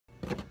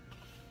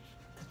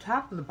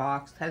top of the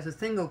box has a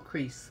single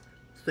crease.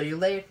 So you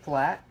lay it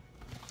flat,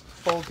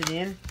 fold it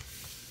in,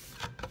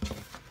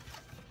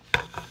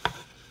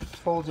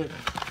 fold it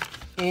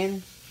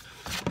in,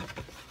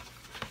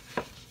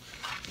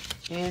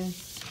 in,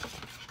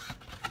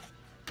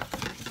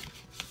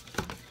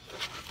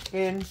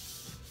 in.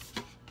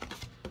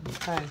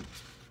 Okay.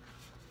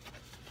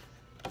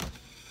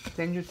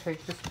 Then you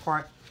take this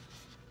part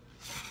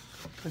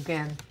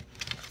again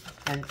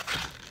and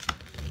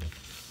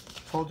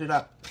fold it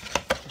up.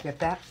 You get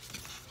that?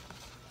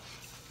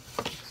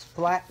 It's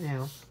flat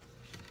now.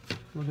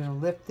 We're going to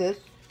lift this,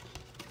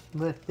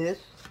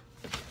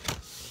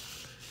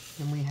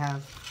 and we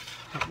have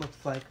what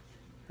looks like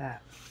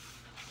that.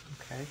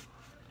 Okay.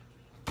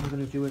 We're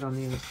going to do it on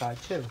the other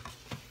side too.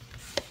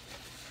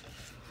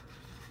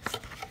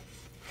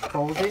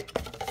 Fold it.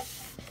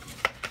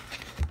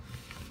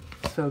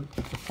 So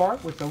the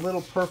part with the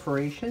little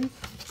perforations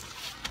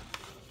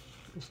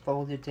is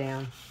folded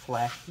down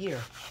flat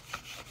here.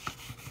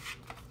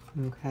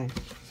 Okay.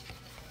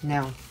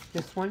 Now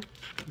this one,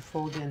 you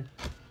fold in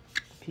the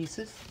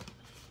pieces.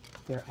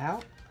 They're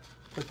out.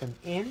 Put them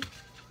in.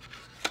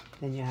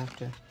 Then you have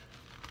to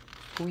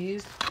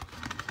squeeze.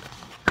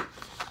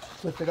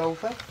 Flip it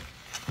over.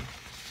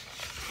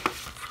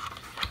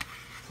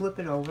 Flip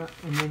it over,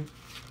 and then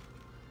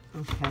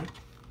okay.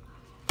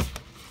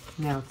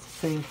 Now it's the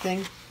same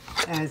thing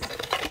as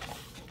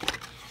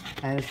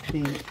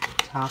the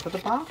top of the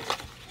box.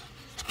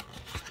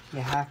 You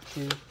have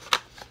to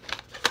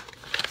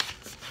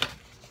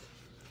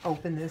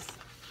open this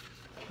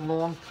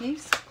long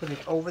piece, put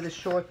it over the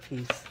short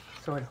piece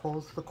so it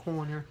holds the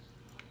corner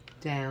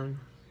down.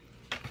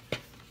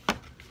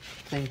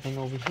 Same thing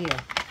over here.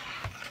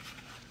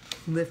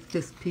 Lift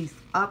this piece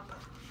up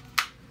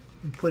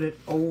and put it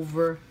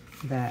over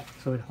that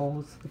so it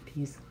holds the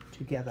piece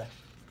together.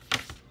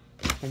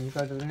 Then you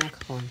go to the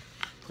next one.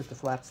 Put the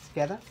flaps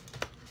together.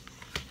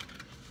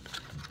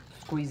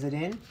 Squeeze it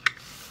in.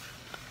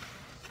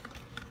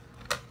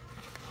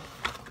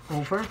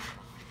 Over.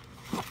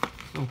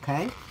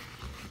 Okay.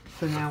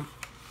 So now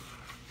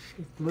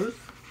it's loose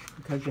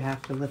because you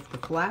have to lift the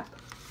flap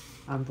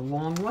on the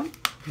long one,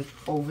 put it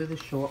over the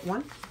short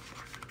one.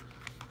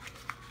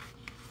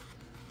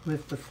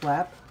 Lift the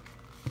flap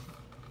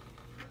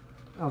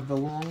of the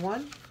long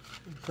one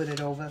and put it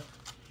over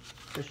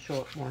the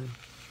short one.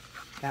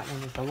 That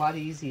one is a lot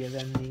easier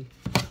than the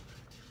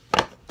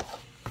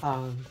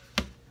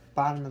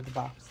bottom of the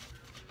box.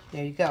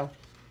 There you go.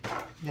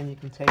 Then you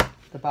can take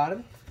the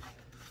bottom,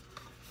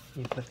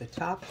 you put the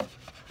top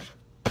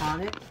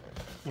on it,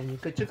 and you're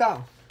good to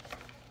go.